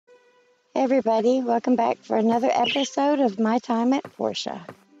everybody, welcome back for another episode of My Time at Portia.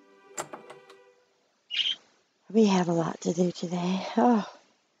 We have a lot to do today. Oh,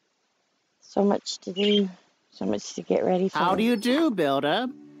 so much to do, so much to get ready for. How do you do, Builder?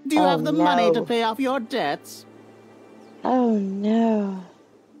 Do you have the money to pay off your debts? Oh, no.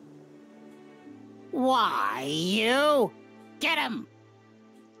 Why, you? Get him!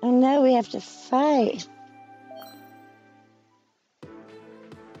 Oh, no, we have to fight.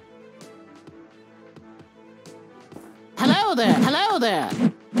 Hello there! Hello there!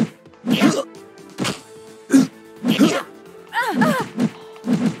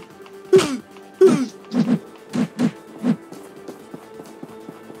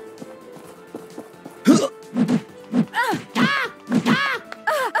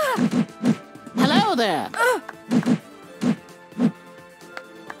 Hello there!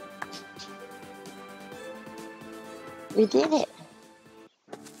 We did it.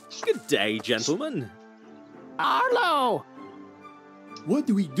 Good day, gentlemen. Arlo! What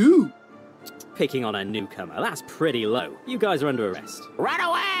do we do? Picking on a newcomer, that's pretty low. You guys are under arrest. Run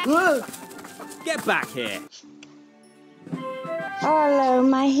away! Get back here. Arlo,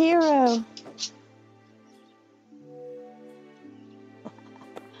 my hero.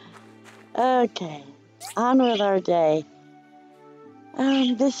 Okay, on with our day.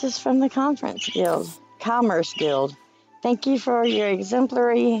 This is from the Commerce Guild. Thank you for your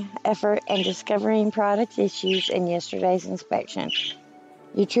exemplary effort in discovering product issues in yesterday's inspection.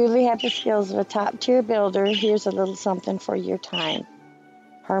 You truly have the skills of a top-tier builder. Here's a little something for your time.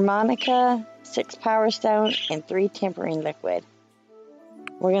 Harmonica, 6 power stone, and 3 tempering liquid.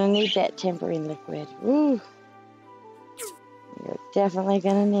 We're going to need that tempering liquid. Woo! You're definitely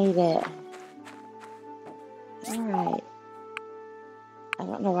going to need it. Alright. I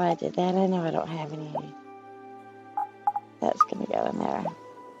don't know why I did that. I know I don't have any. That's going to go in there.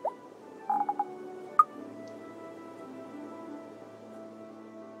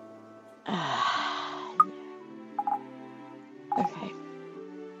 Okay.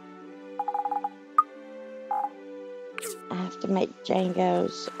 I have to make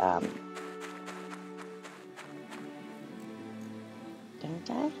Django's, don't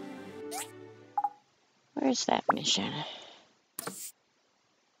I? Where's that mission?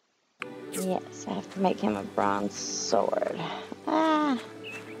 Yes, I have to make him a bronze sword. Oh,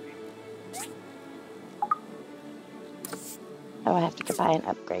 I have to go buy an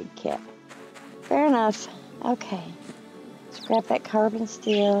upgrade kit. Fair enough. Okay. Let's grab that carbon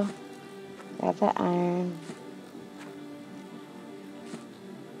steel. Grab that iron.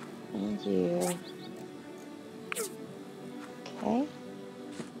 And you. Okay.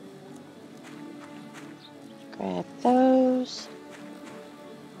 Grab those.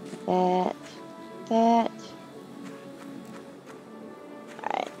 That.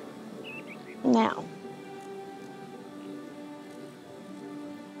 Alright. Now.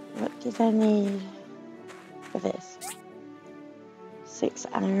 What did I need for this? 6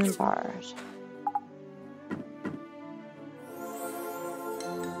 iron bars.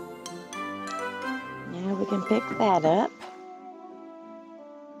 Now we can pick that up.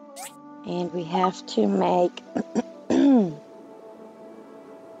 And we have to make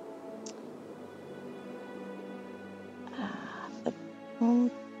the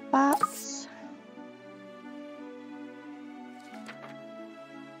boom box.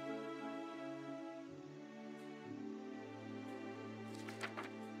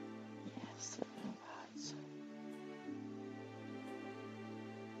 Yes, the boom box.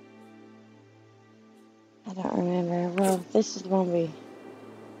 I don't remember. Well, this is the one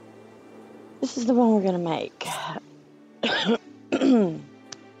we're gonna make.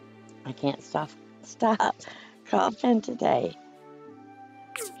 I can't stop coughing today.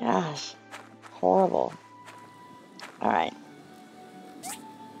 Gosh, horrible. All right.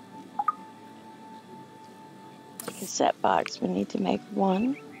 Cassette box. We need to make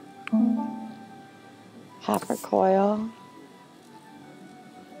 1. Copper coil.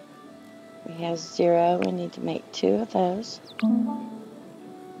 We have 0. We need to make 2 of those. And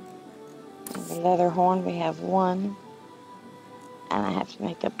the leather horn, we have 1. And I have to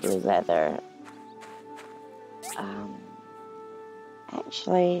make a blue leather.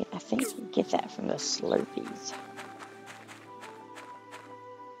 Actually, I think you get that from the Slurpees.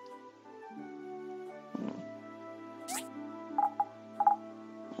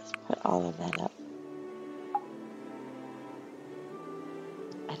 Let's put all of that up.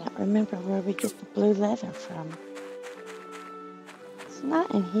 I don't remember where we get the blue leather from. It's not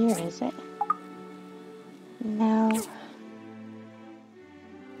in here, is it? No.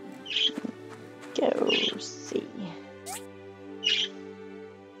 Go see.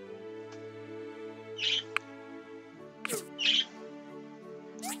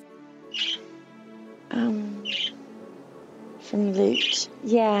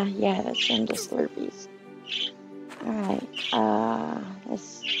 Yeah, that's from the Slurpees. Alright,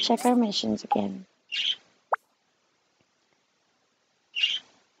 let's check our missions again.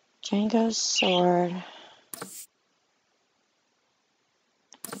 Django's sword.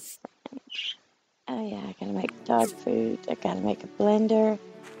 Oh yeah, I gotta make dog food. I gotta make a blender.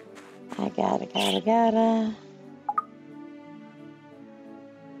 I gotta.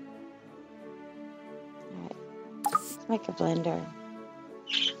 Alright, let's make a blender.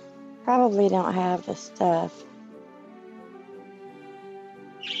 Probably don't have the stuff.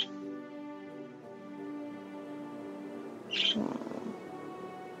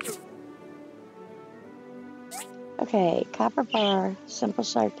 Okay, copper bar, simple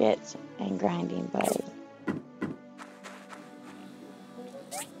circuits, and grinding blade.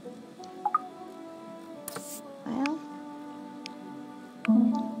 Well,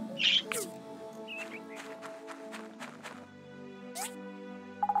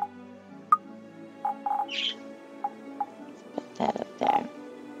 put that up there.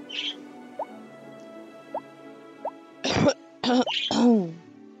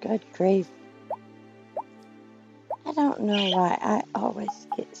 Good grief. I don't know why I always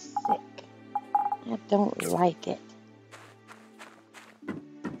get sick. I don't like it.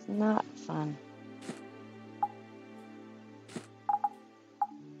 It's not fun.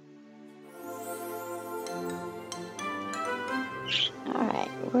 Alright,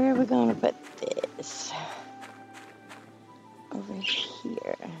 where are we going to put this? Over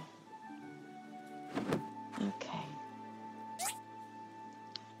here. Okay.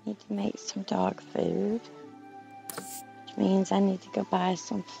 Need to make some dog food. Which means I need to go buy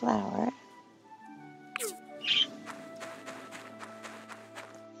some flour.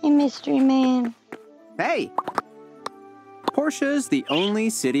 Hey, mystery man. Hey! Portia's the only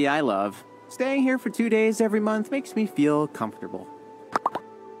city I love. Staying here for 2 days every month makes me feel comfortable.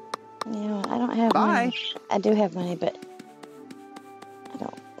 You know, I don't have money. I do have money, but I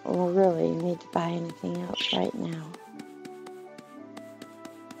don't really need to buy anything else right now.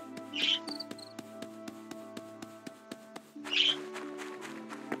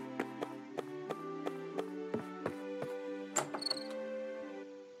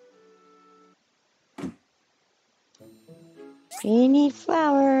 We need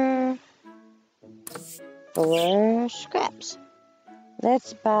flour for scraps.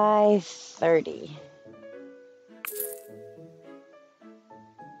 Let's buy 30.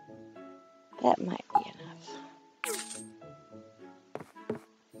 That might be enough.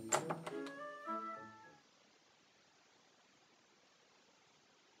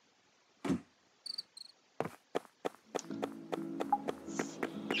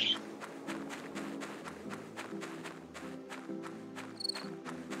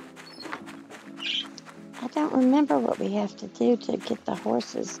 I don't remember what we have to do to get the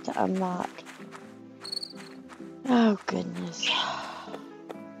horses to unlock. Oh, goodness.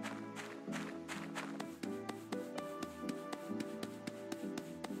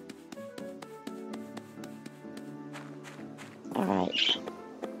 All right.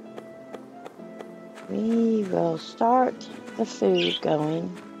 We will start the food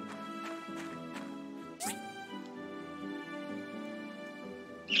going.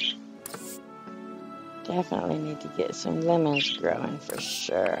 Definitely need to get some lemons growing for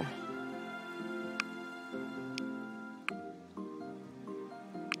sure.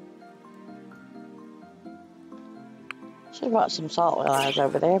 Should have bought some salt while I was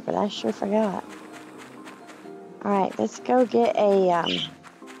over there, but I sure forgot. Alright, let's go get a,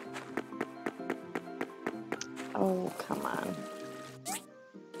 oh, come on.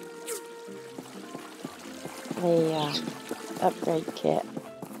 A, upgrade kit.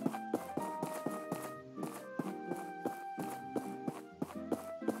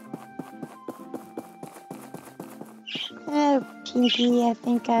 Oh, Pinky, I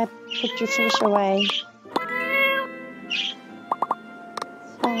think I put your fish away.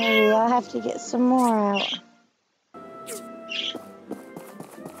 Sorry, I'll have to get some more out.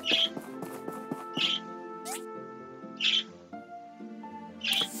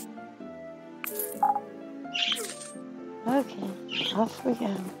 Okay, off we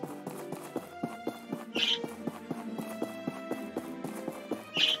go.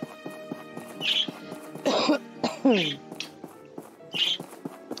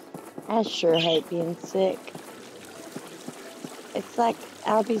 I sure hate being sick. It's like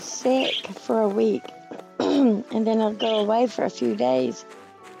I'll be sick for a week and then I'll go away for a few days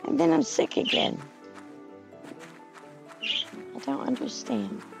and then I'm sick again. I don't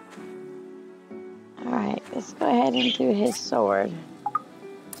understand. Alright, let's go ahead and do his sword.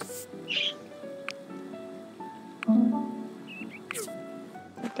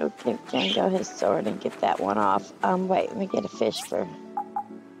 Give Django his sword and get that one off. Wait, let me get a fish for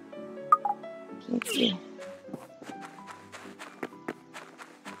Pinky.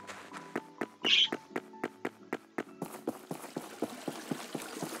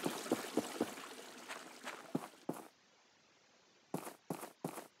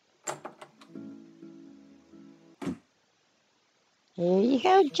 Here you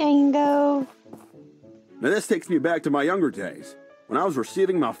go, Django. Now this takes me back to my younger days, when I was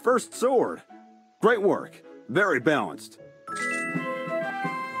receiving my first sword. Great work. Very balanced.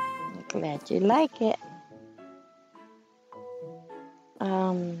 I'm glad you like it.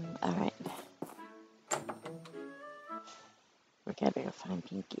 Alright. We gotta go find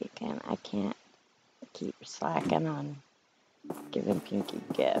Pinky again. I can't keep slacking on giving Pinky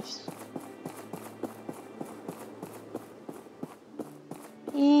gifts.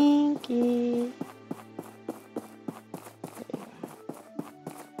 Pinky.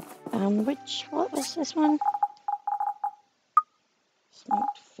 What was this one?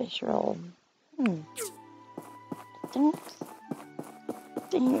 Smoked fish roll. I don't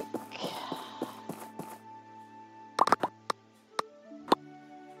think.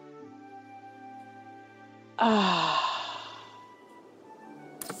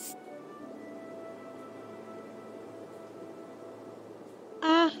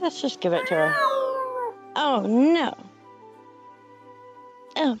 Let's just give it to her. Oh no.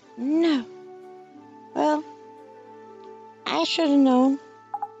 Oh no. Well, I should have known.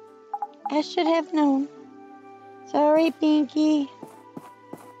 I should have known. Sorry, Pinky.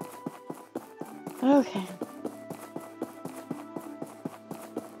 Okay.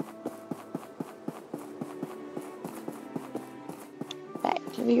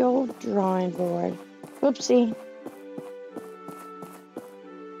 Back to the old drawing board. Whoopsie.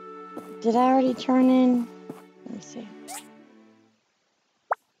 Did I already turn in? Let me see.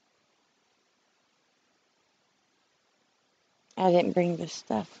 I didn't bring the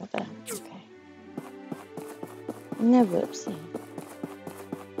stuff for the... Okay. No whoopsie.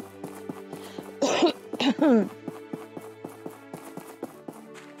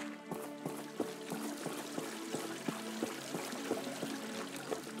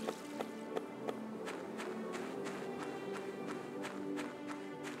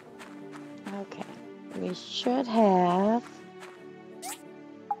 Okay. We should have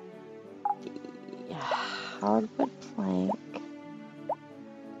the hardwood plank.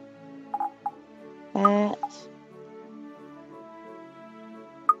 That.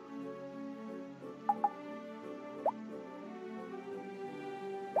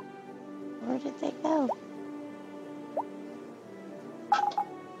 Where did they go?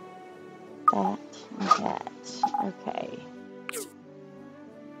 That and that. Okay.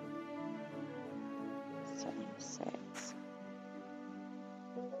 76.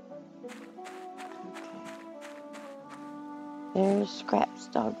 Okay. There's Scrap's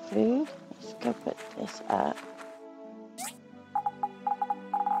dog food. Let's go put this up.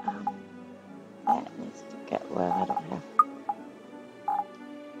 That needs to get, well, I don't have.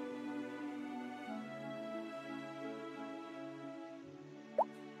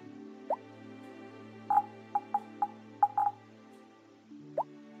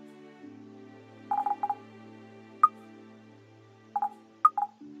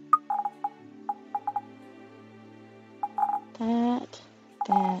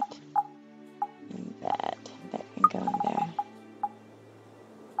 That, and that. That can go in there.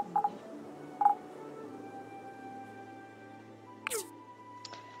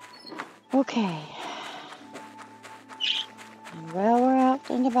 Okay. And while we're out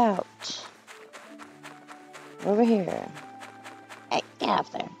and about, over here, hey, get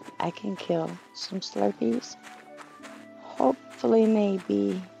out there. I can kill some Slurpees. Hopefully,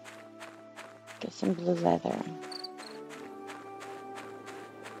 maybe get some blue leather.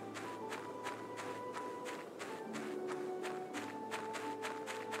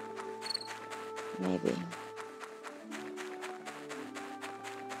 Maybe.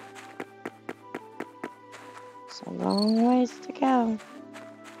 It's a long ways to go.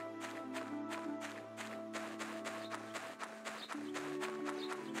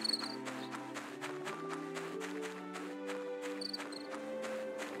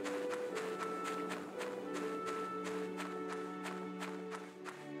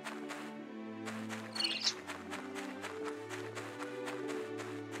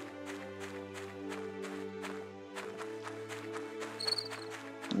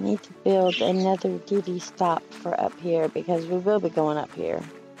 I need to build another DD stop for up here because we will be going up here.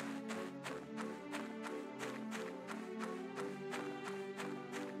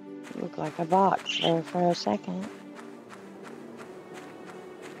 Looked like a box there for a second.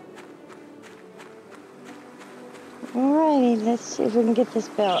 let's see if we can get this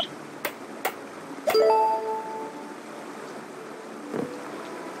built.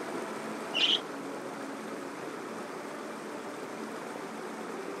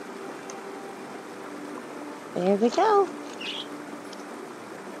 There we go.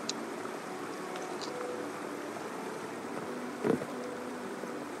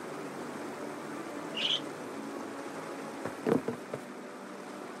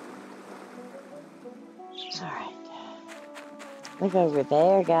 All right. Look over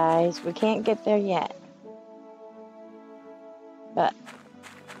there, guys. We can't get there yet. But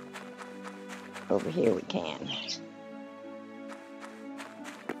over here we can.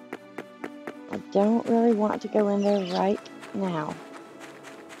 I don't really want to go in there right now.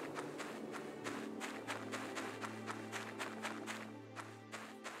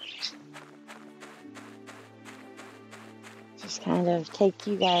 Just kind of take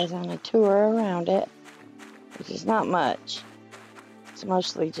you guys on a tour around it, which is not much. It's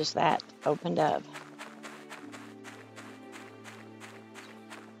mostly just that opened up.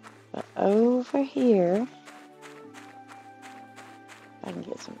 But over here, if I can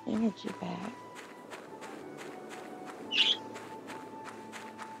get some energy back.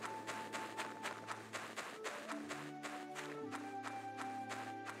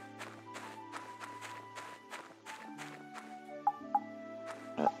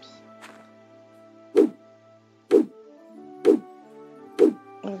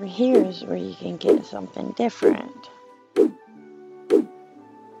 Over here is where you can get something different.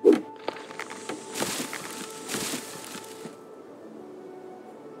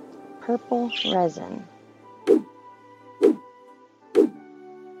 Purple resin. And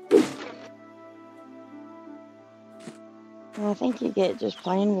I think you get just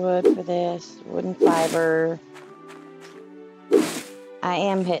plain wood for this, wooden fiber. I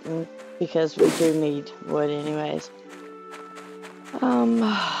am hitting because we do need wood anyways.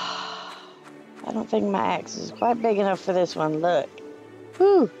 I don't think my axe is quite big enough for this one. Look.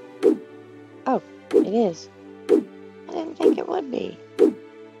 Whew. Oh, it is. I didn't think it would be.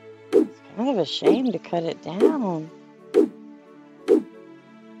 It's kind of a shame to cut it down.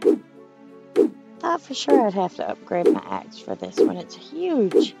 Thought for sure I'd have to upgrade my axe for this one. It's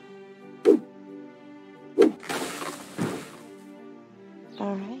huge.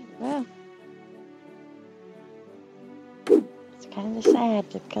 Alright, well. Kind of sad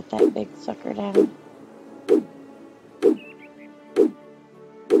to cut that big sucker down.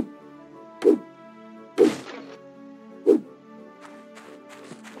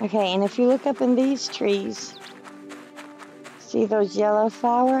 Okay, and if you look up in these trees, see those yellow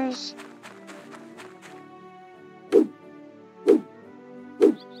flowers?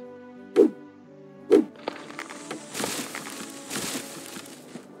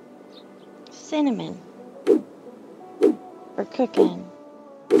 Cinnamon. For cooking.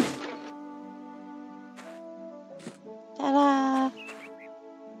 Ta-da!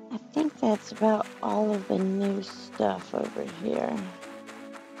 I think that's about all of the new stuff over here.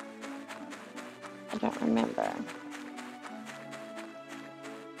 I don't remember.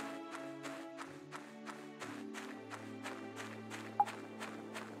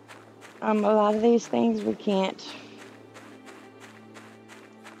 A lot of these things we can't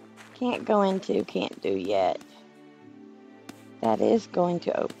go into, can't do yet. That is going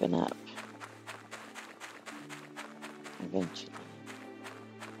to open up eventually.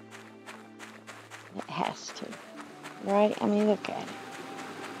 It has to, right? I mean, look at it.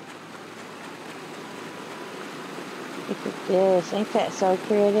 Look at this. Ain't that so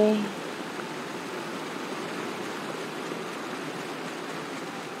pretty?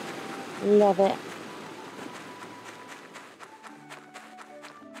 Love it.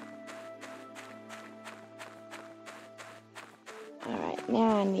 Alright,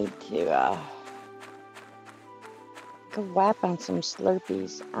 now I need to go whap on some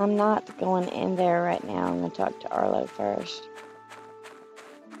Slurpees. I'm not going in there right now. I'm going to talk to Arlo first.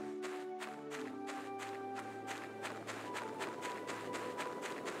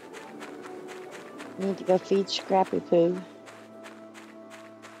 Need to go feed Scrappy Poo.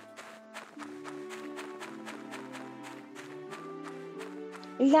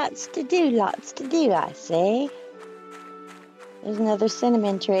 Lots to do, I say. There's another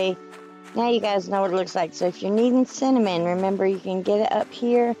cinnamon tree. Now you guys know what it looks like. So if you're needing cinnamon, remember you can get it up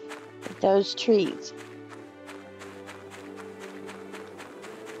here with those trees.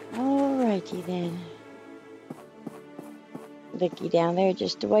 Alrighty then. Vicky down there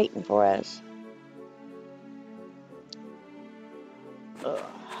just waiting for us. Ugh.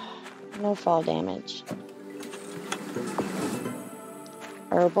 No fall damage.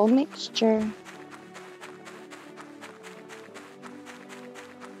 Herbal mixture.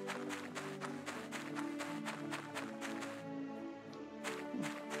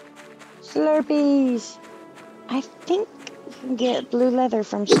 Slurpees. I think you can get blue leather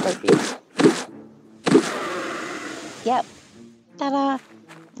from Slurpees. Yep. Ta-da. I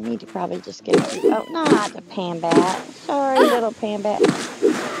need to probably just get a few. Oh, not the Panbat. Sorry, little Panbat.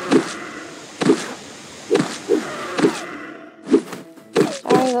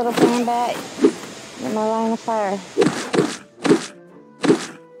 Sorry, little Panbat. You're my line of fire.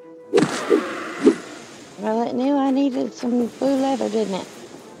 Well, it knew I needed some blue leather, didn't it?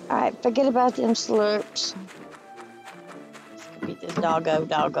 Alright, forget about them slurps. Let's go beat this doggo.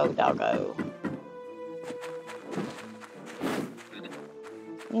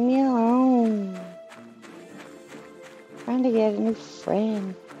 Leave me alone. Trying to get a new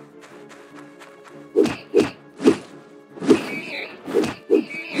friend.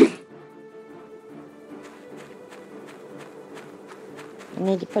 I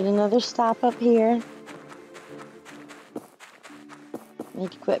need to put another stop up here.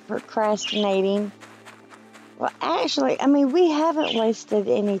 Need to quit procrastinating. Well, actually, I mean, we haven't wasted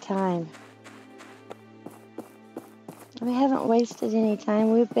any time.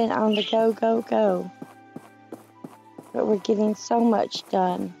 We've been on the go. But we're getting so much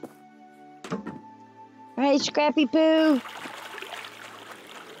done. Alright, Scrappy Poo.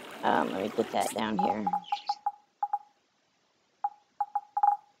 Let me put that down here.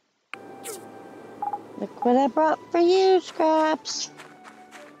 Look what I brought for you, Scraps.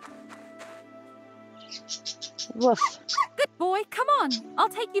 Woof. Good boy, come on. I'll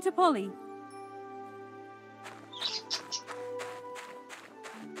take you to Polly.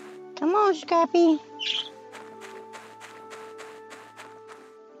 Come on, Scrappy.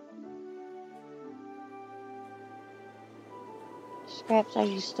 Scraps, are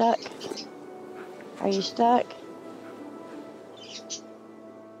you stuck? Are you stuck?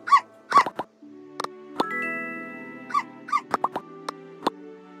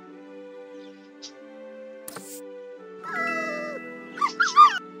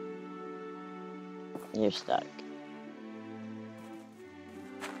 You're stuck.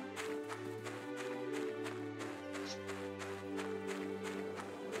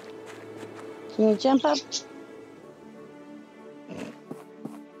 Can you jump up?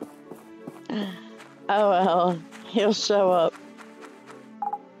 Oh well, he'll show up.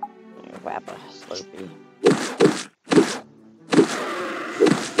 Whap a Slurpee.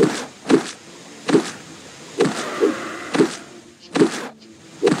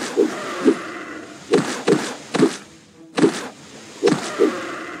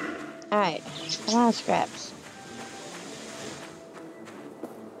 Alright, come on, Scraps.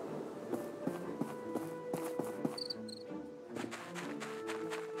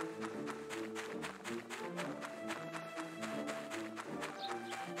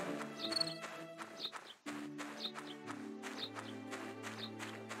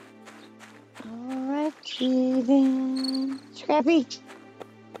 Alrighty then. Scrappy,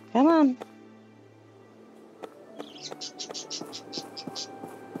 come on.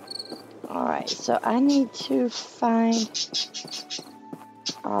 Alright, so I need to find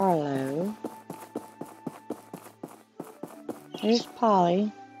Arlo. Here's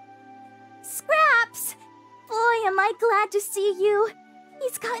Polly. Scraps! Boy, am I glad to see you.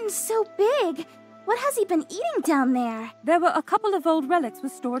 He's gotten so big. What has he been eating down there? There were a couple of old relics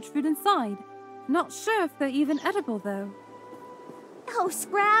with storage food inside. Not sure if they're even edible, though. Oh,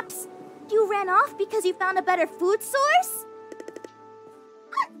 Scraps! You ran off because you found a better food source?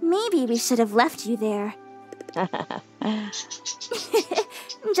 Maybe we should have left you there.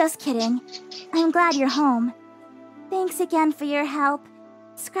 Just kidding. I'm glad you're home. Thanks again for your help.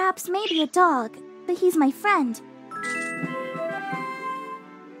 Scraps may be a dog, but he's my friend.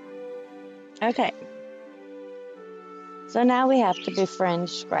 Okay. So now we have to befriend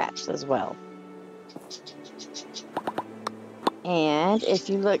Scraps as well. And if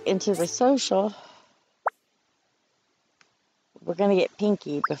you look into the social, we're going to get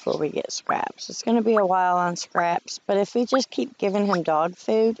Pinky before we get Scraps. It's going to be a while on Scraps, but if we just keep giving him dog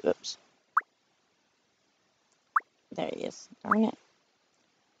food... Oops. There he is. Darn it.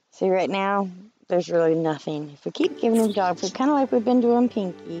 See, right now, there's really nothing. If we keep giving him dog food, kind of like we've been doing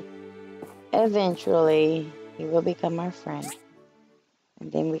Pinky, eventually he will become our friend.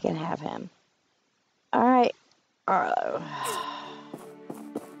 And then we can have him. Alright, Arlo.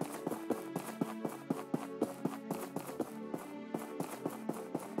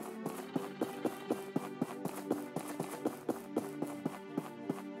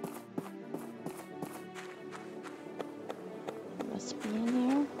 Must be in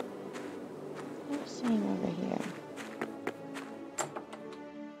there. I don't see him over here.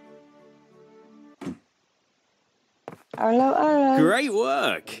 Arlo. Great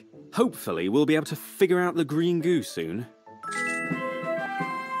work! Hopefully, we'll be able to figure out the green goo soon.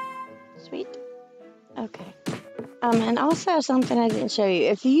 Sweet. Okay. And also something I didn't show you.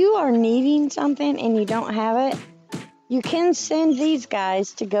 If you are needing something and you don't have it, you can send these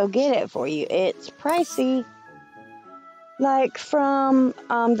guys to go get it for you. It's pricey. Like from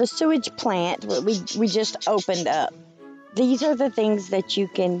the sewage plant we just opened up. These are the things that you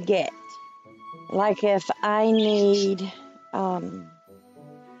can get. Like if I need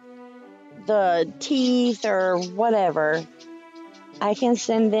the teeth or whatever, I can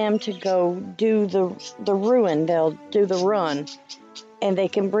send them to go do the ruin. They'll do the run, and they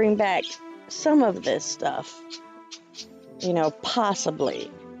can bring back some of this stuff. You know,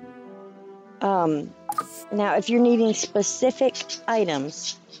 possibly. Now, if you're needing specific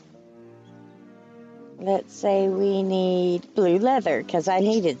items, let's say we need blue leather, because I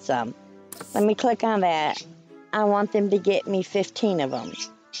needed some. Let me click on that. I want them to get me 15 of them.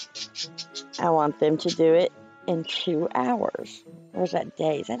 I want them to do it in 2 hours. Or is that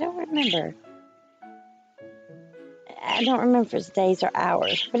days? I don't remember. I don't remember if it's days or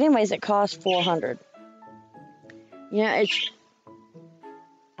hours. But anyways, it costs 400. You know,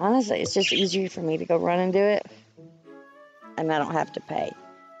 honestly, it's just easier for me to go run and do it. And I don't have to pay.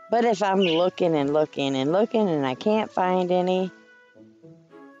 But if I'm looking and looking and looking and I can't find any,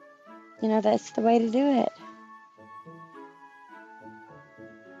 you know, that's the way to do it.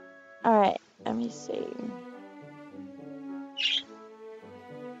 Alright, let me see.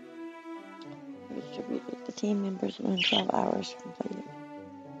 Distributed the team members within 12 hours completed.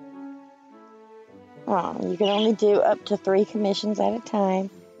 You can only do up to 3 commissions at a time.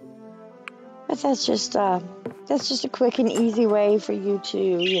 But that's just a quick and easy way for you to,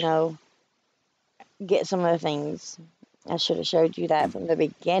 you know, get some of the things. I should have showed you that from the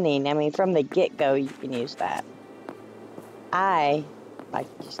beginning. I mean, from the get-go, you can use that. I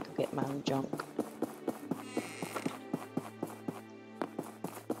like to just go get my own junk.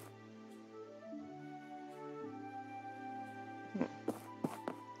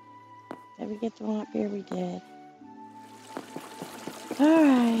 Did we get the one up here? We did.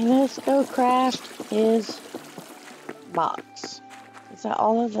 Alright, let's go craft his box. Is that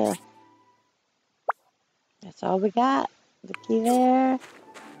all of the... That's all we got. The key there.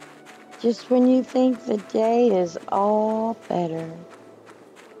 Just when you think the day is all better.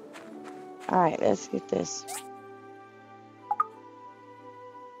 Alright, let's get this.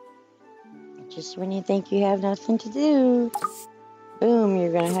 Just when you think you have nothing to do, boom,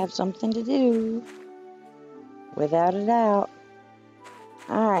 you're gonna have something to do. Without a doubt.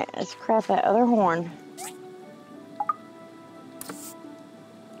 Alright, let's craft that other horn.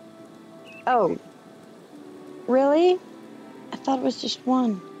 Oh. Really? I thought it was just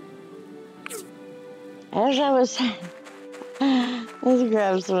one. As I was saying, let's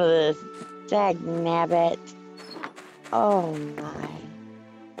grab some of this. Dag nabbit. Oh my.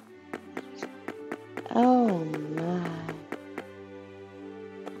 Oh my.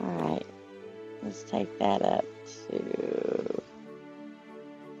 Alright. Let's take that up to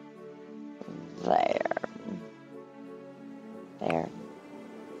there. There.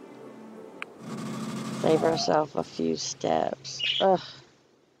 Save ourselves a few steps. Ugh.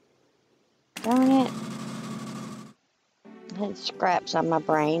 Darn it. I had scraps on my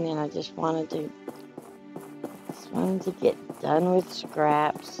brain and I just wanted to get done with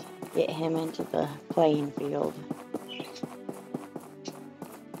scraps. Get him into the playing field.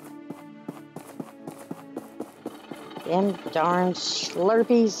 Them darn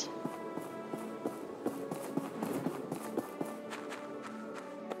Slurpees.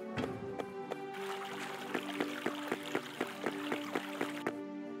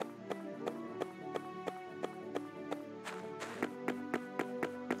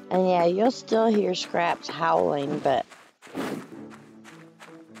 And yeah, you'll still hear Scraps howling, but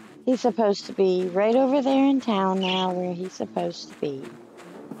he's supposed to be right over there in town now where he's supposed to be.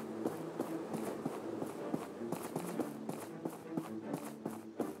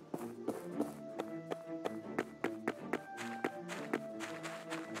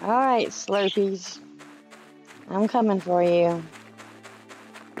 Alright, Slurpees. I'm coming for you.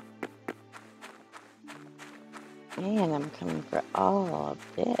 And I'm coming for all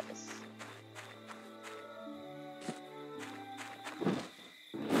of this.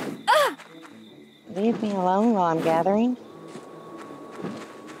 Ah! Leave me alone while I'm gathering.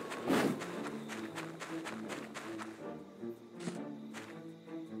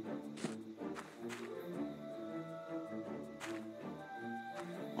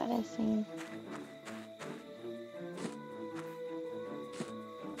 That I seen.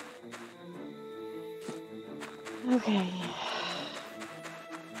 Okay.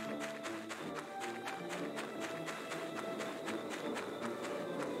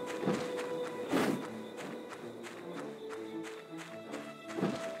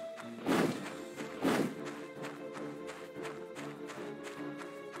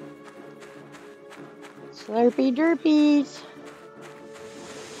 Slurpy derpies.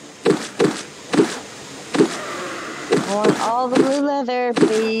 I want all the blue leather,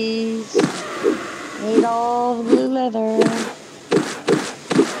 please. Need all the blue leather.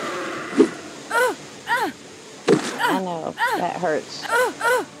 I know, that hurts.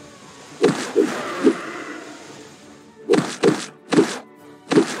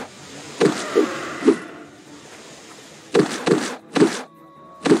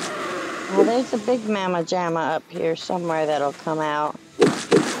 Well, there's a big mamma jamma up here somewhere that'll come out.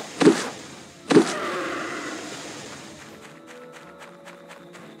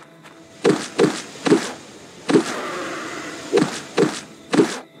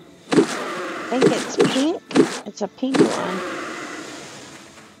 I think it's pink. It's a pink one.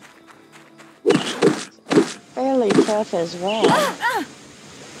 It's fairly tough as well.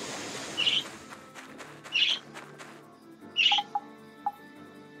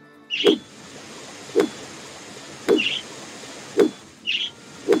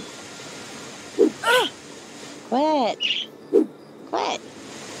 Quit. Quit.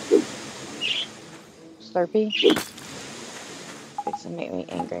 Slurpy. It's gonna make me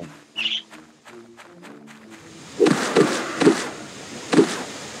angry.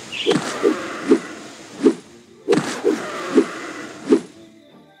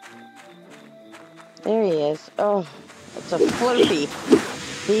 There he is. Oh, it's a Flurpy.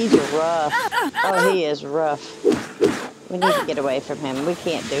 He's rough. Oh, he is rough. We need to get away from him. We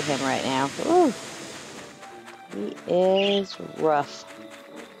can't do him right now. Ooh. He is rough.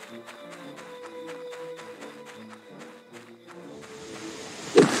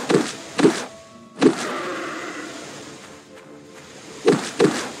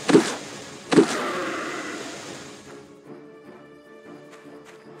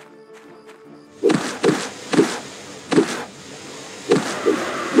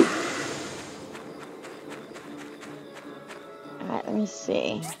 Alright, let me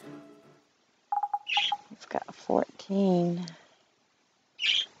see. We've got 14.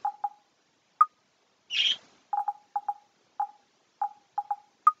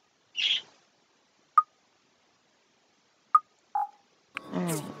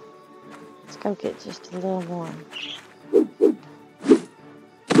 Alright. Let's go get just a little more.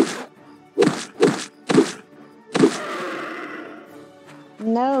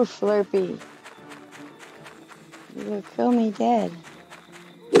 No, Flurpy. You will kill me dead.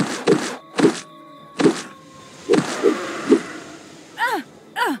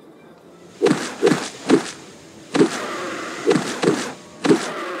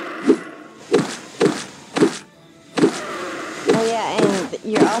 Oh yeah, and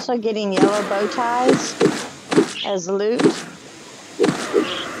you're also getting yellow bow ties as loot.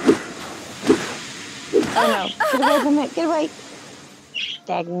 Oh no, get away from it, get away.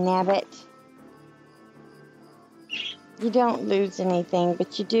 Dagnabbit. You don't lose anything,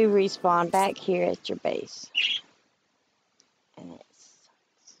 but you do respawn back here at your base. And it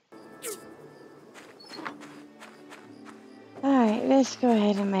sucks. Alright, let's go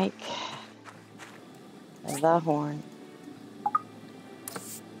ahead and make the horn.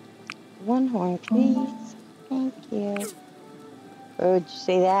 One horn, please. Thank you. Oh, did you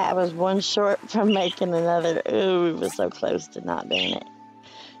see that? I was one short from making another. Ooh, we were so close to not doing it.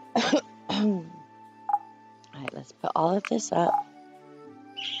 Alright, let's put all of this up.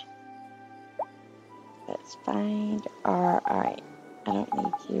 Let's find our... Alright, I don't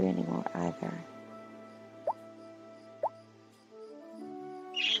need you anymore either.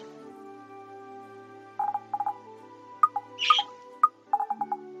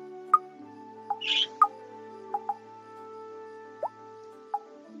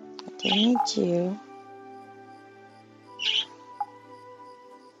 I do need you.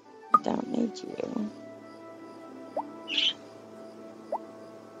 I don't need you.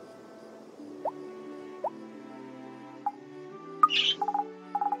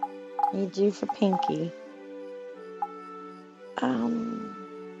 Need you for Pinky.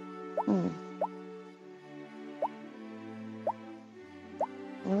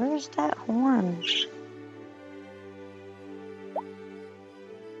 Where's that horn?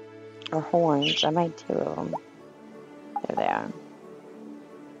 Or horns. I made 2 of them. There they are.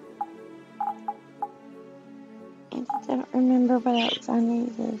 And I don't remember what else I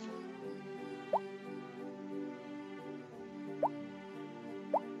needed.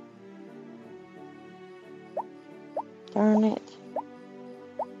 Darn it.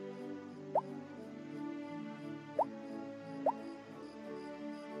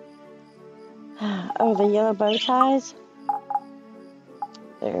 Oh, the yellow bow ties?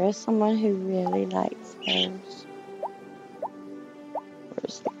 There is someone who really likes those.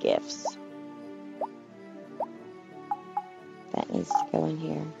 Where's the gifts? go in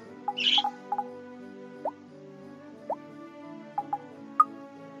here.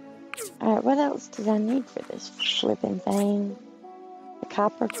 Alright, what else did I need for this flipping thing? The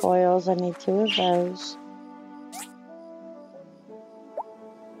copper coils, I need 2 of those.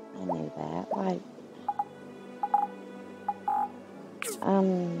 I knew that. Why? I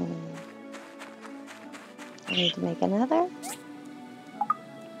need to make another.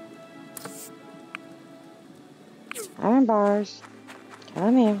 Iron bars.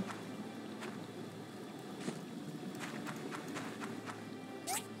 Come here.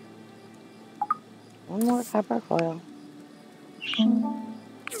 One more copper coil.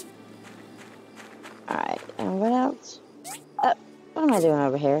 Alright, and what else? What am I doing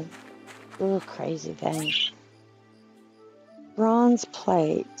over here? Ooh, crazy thing. Bronze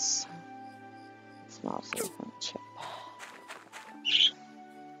plates. Small silicone chip.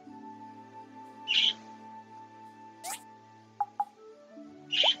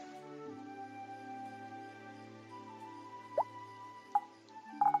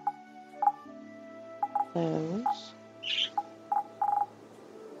 Those.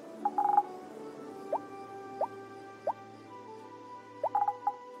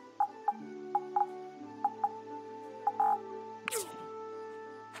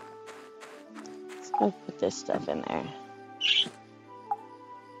 Let's go put this stuff in there.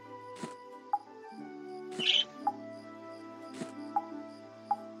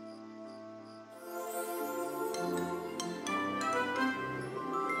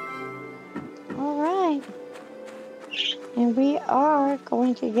 And we are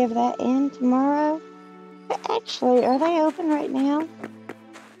going to give that in tomorrow. Actually, are they open right now?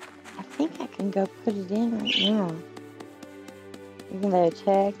 I think I can go put it in right now. Even though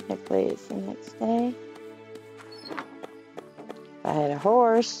technically it's the next day. If I had a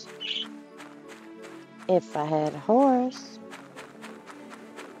horse. If I had a horse.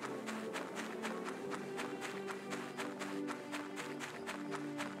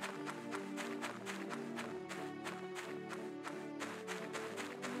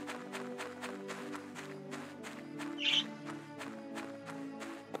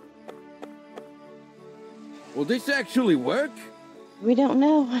 Will this actually work? We don't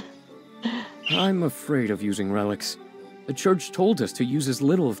know. I'm afraid of using relics. The church told us to use as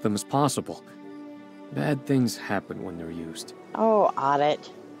little of them as possible. Bad things happen when they're used. Oh,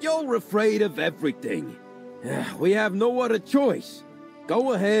 audit. You're afraid of everything. We have no other choice.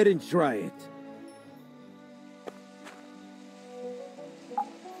 Go ahead and try it.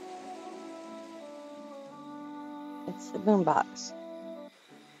 It's the boombox.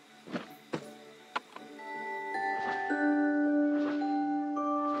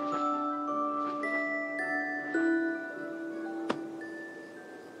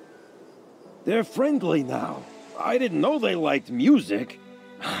 They're friendly now. I didn't know they liked music.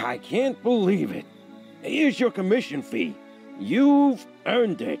 I can't believe it. Here's your commission fee. You've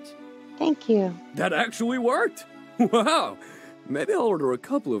earned it. Thank you. That actually worked! Wow! Maybe I'll order a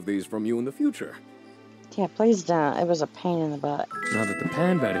couple of these from you in the future. Yeah, please don't. It was a pain in the butt. Now that the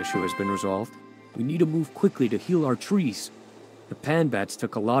pan-bat issue has been resolved, we need to move quickly to heal our trees. The pan-bats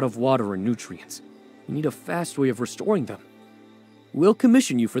took a lot of water and nutrients. We need a fast way of restoring them. We'll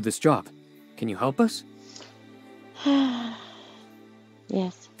commission you for this job. Can you help us?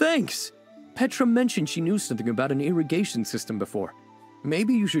 Yes. Thanks! Petra mentioned she knew something about an irrigation system before.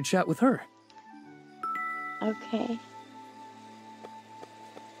 Maybe you should chat with her. Okay.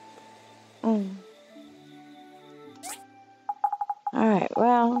 Alright,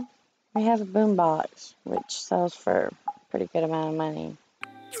 well, we have a boombox, which sells for a pretty good amount of money.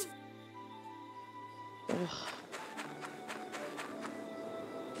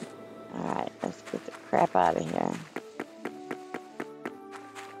 Alright, let's get the crap out of here.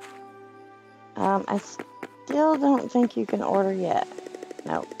 I still don't think you can order yet.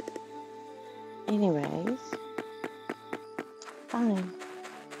 Nope. Anyways. Fine.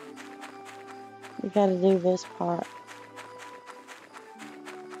 We gotta do this part.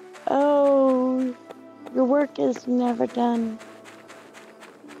 Oh, your work is never done.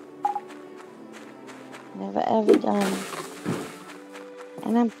 Never ever done.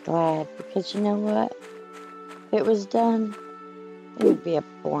 And I'm glad, because you know what? If it was done, it would be a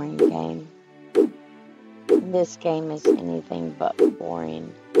boring game. And this game is anything but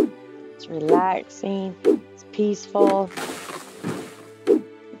boring. It's relaxing, it's peaceful.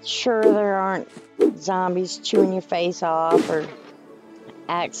 Sure, there aren't zombies chewing your face off or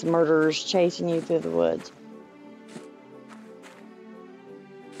axe murderers chasing you through the woods.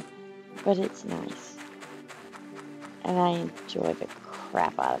 But it's nice. And I enjoy the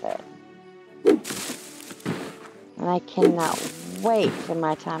crap out of it. And I cannot wait for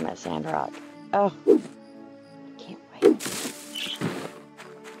my time at Sandrock. Oh, I can't wait.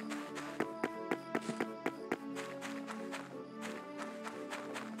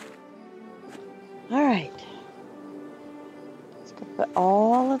 All right. Let's go put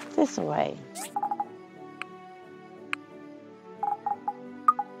all of this away.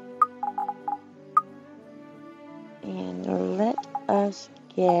 And let us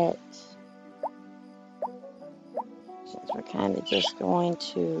get, since we're kind of just going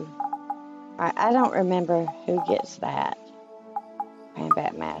to, I don't remember who gets that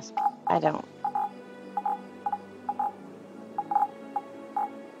Panbat mask. I don't.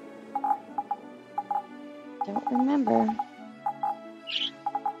 Don't remember.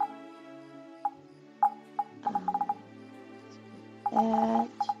 That.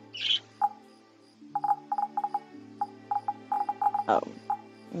 Oh.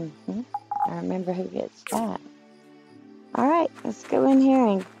 I remember who gets that. All right, let's go in here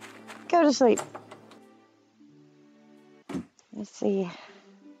and go to sleep. Let's see.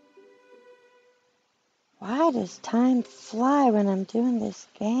 Why does time fly when I'm doing this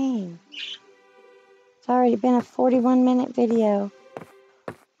game? It's already been a 41-minute video.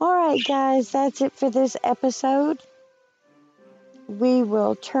 All right, guys, that's it for this episode. We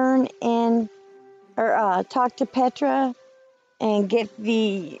will turn in, or talk to Petra and get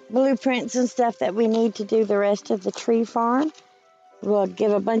the blueprints and stuff that we need to do the rest of the tree farm. We'll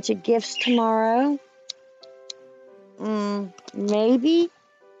give a bunch of gifts tomorrow. Maybe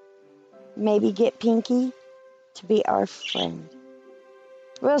get Pinky to be our friend.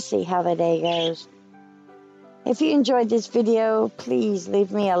 We'll see how the day goes. If you enjoyed this video, please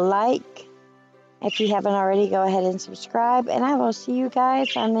leave me a like. If you haven't already, go ahead and subscribe, and I will see you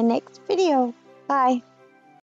guys on the next video. Bye.